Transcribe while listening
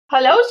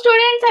Hello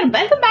students and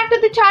welcome back to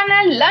the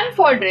channel Learn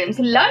for Dreams.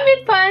 Learn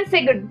with fun,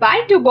 say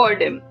goodbye to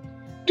boredom.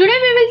 Today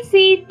we will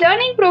see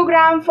turning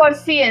program for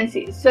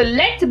CNC. So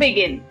let's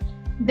begin.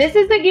 This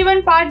is the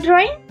given part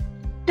drawing.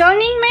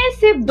 Turning में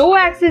सिर्फ दो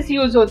axis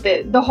use होते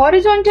हैं. The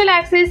horizontal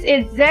axis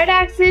is Z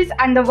axis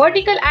and the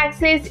vertical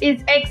axis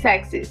is X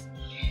axis.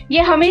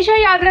 ये हमेशा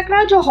याद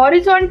रखना, जो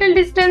horizontal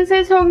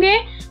distances होंगे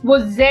वो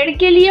Z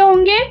के लिए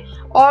होंगे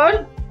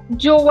और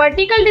जो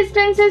vertical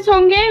distances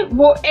होंगे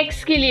वो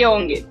X के लिए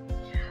होंगे.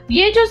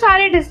 ये जो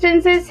सारे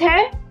distances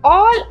है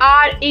all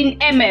are in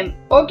mm.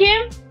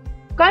 Okay?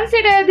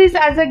 Consider this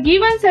as a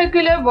given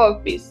circular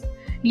workpiece.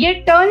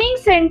 ये turning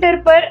center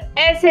पर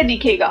ऐसे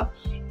दिखेगा.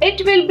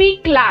 It will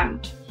be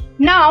clamped.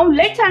 Now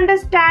let's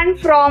understand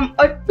from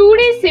a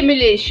 2D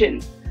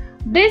simulation.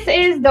 This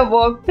is the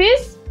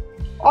workpiece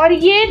और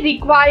ये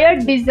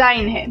required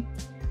design है.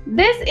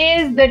 This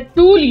is the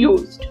tool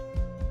used.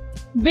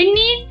 We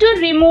need to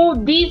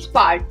remove these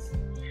parts.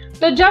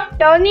 तो जब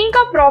turning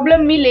का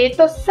problem मिले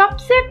तो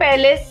सबसे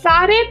पहले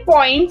सारे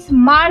पॉइंट्स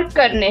मार्क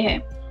करने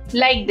हैं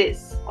लाइक दिस,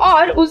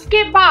 और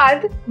उसके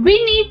बाद we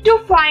need to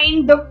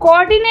find the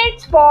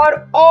coordinates for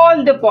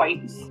all the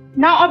points.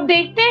 Now अब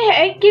देखते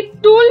हैं कि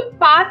टूल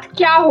पाथ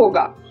क्या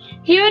होगा.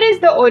 Here is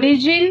the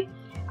origin.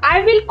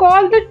 I will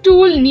call the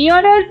tool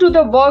nearer to the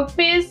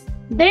workpiece,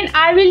 then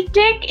I will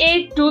take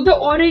it to the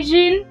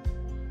origin.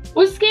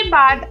 उसके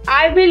बाद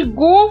I will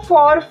go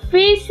for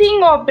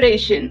facing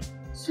operation.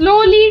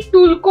 Slowly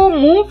tool को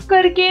move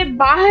करके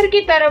बाहर की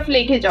तरफ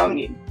लेके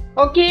जाऊंगी.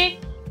 Okay,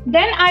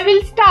 then I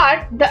will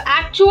start the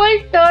actual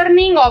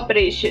turning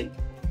operation.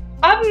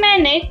 अब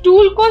मैंने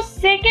टूल को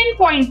सेकेंड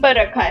पॉइंट पर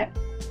रखा है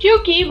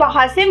क्योंकि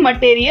वहां से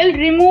मटेरियल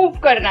रिमूव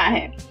करना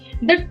है.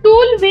 The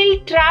tool will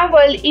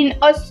travel in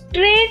a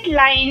straight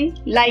line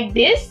like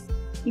this.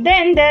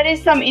 Then there is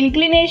some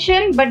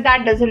inclination but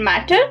that doesn't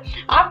matter.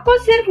 आपको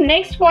सिर्फ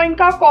next point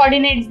का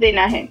coordinates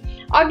देना है.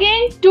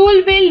 Again tool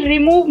will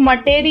remove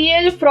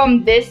material from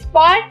this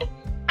part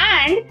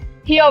and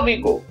here we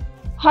go.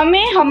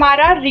 हमें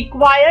हमारा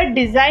required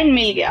design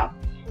मिल गया.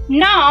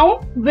 Now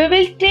we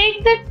will take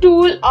the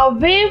tool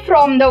away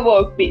from the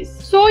workpiece.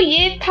 So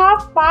ये था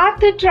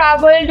path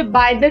traveled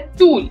by the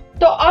tool.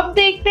 तो अब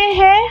देखते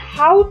हैं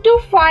how to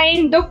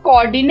find the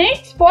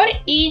coordinates for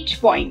each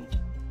point.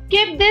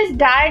 Keep this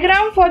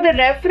diagram for the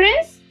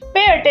reference.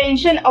 Pay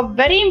attention, a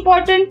very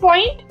important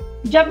point.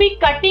 जब भी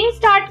cutting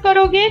start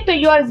करोगे तो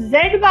your Z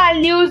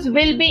values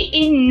will be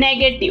in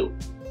negative.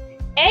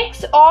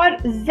 X और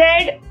Z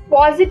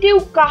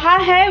positive कहाँ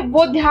है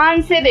वो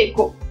ध्यान से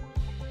देखो.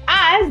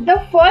 As the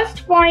first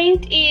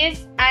point is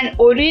an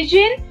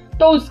origin,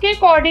 तो उसके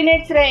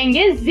coordinates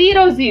रहेंगे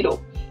 0 0.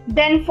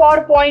 Then for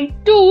point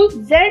 2,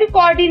 Z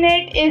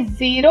coordinate is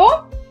 0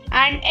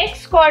 and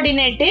X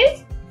coordinate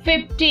is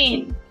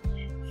 15.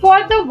 For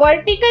the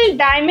vertical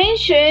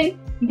dimension,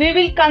 we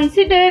will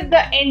consider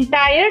the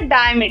entire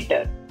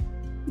diameter.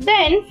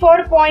 Then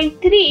for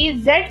point 3,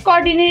 Z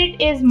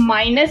coordinate is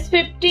minus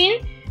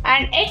 15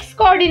 and X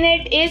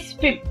coordinate is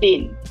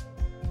 15.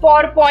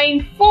 For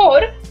point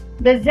 4,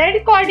 the Z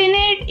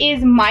coordinate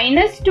is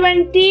minus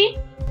 20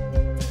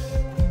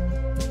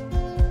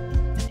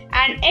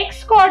 and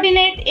X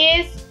coordinate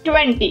is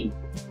 20.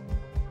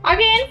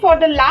 Again for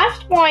the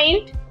last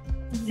point,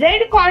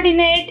 Z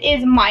coordinate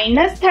is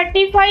minus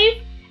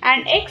 35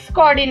 and X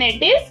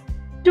coordinate is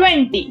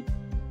 20.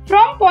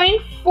 From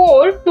point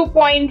 4 to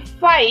point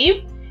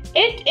 5,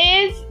 it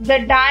is the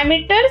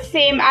diameter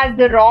same as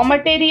the raw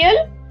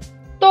material.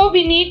 So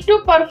we need to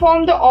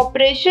perform the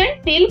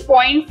operation till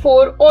point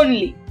 4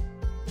 only.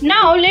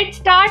 Now let's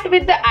start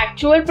with the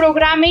actual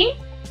programming.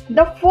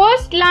 The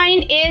first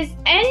line is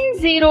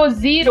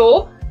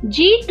N00,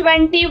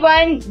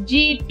 G21,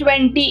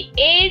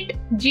 G28,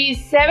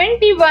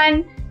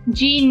 G71,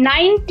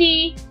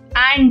 G90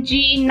 and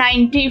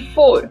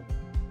G94.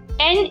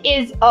 N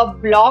is a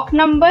block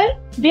number.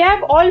 We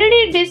have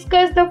already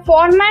discussed the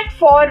format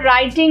for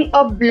writing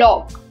a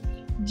block.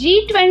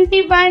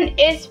 G21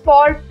 is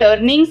for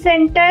turning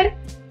center.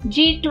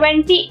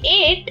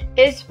 G28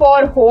 is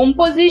for home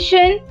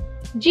position.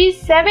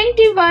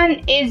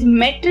 G71 is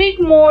metric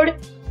mode.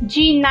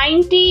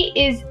 G90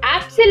 is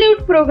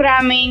absolute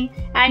programming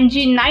and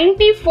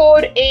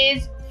G94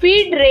 is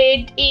feed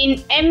rate in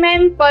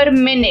mm per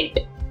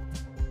minute.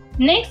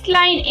 Next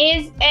line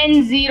is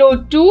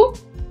N02,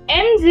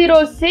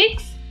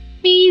 M06,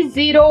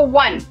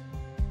 T01.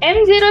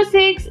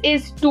 M06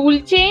 is tool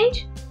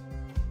change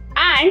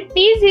and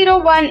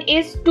T01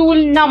 is tool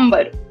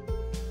number.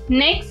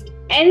 Next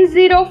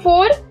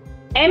N04,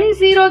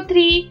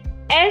 M03,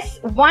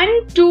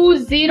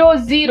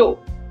 S1200.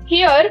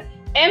 Here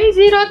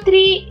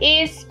M03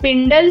 is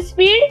spindle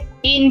speed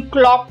in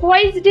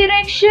clockwise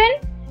direction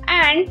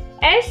and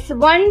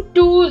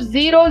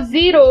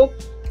S1200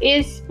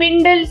 is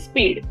spindle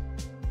speed.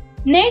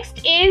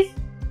 Next is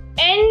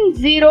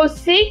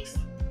N06,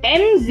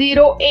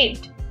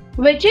 M08,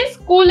 which is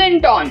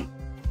coolant on.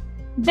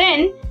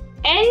 Then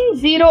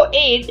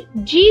N08,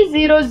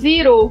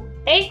 G00,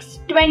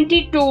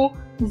 X22,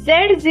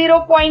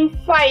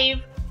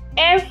 Z0.5,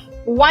 F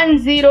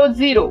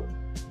F100.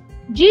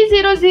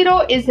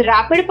 G00 is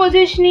rapid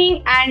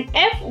positioning and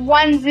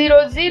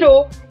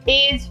F100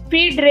 is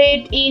feed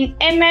rate in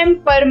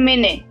mm per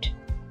minute.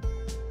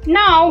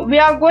 Now we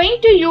are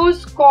going to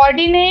use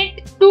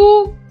coordinate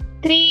 2,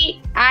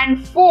 3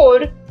 and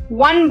 4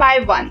 one by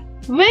one.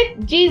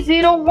 With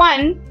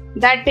G01,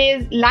 that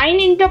is line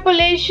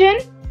interpolation,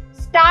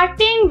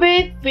 starting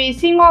with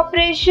facing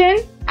operation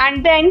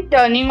and then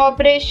turning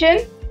operation.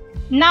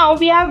 Now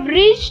we have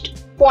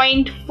reached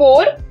point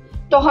 4,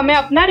 तो हमें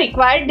अपना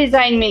required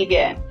design मिल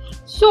गया है.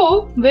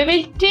 So we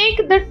will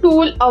take the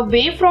tool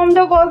away from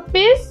the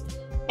workpiece.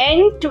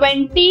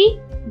 N20,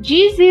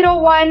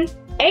 G01,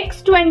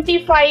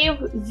 X25,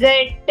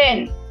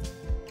 Z10.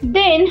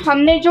 Then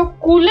हमने जो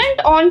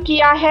coolant on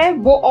किया है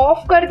वो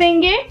off कर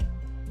देंगे.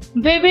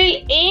 We will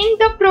end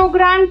the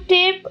program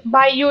tape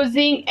by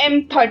using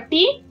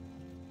M30.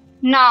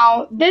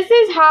 Now this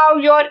is how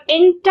your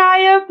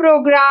entire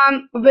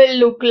program will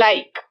look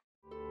like.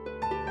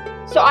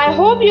 So I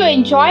hope you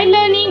enjoy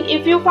learning.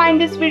 If you find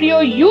this video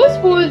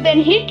useful,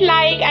 then hit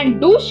like and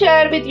do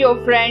share with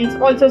your friends.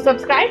 Also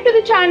subscribe to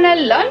the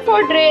channel Learn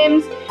for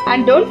Dreams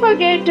and don't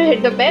forget to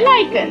hit the bell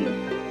icon.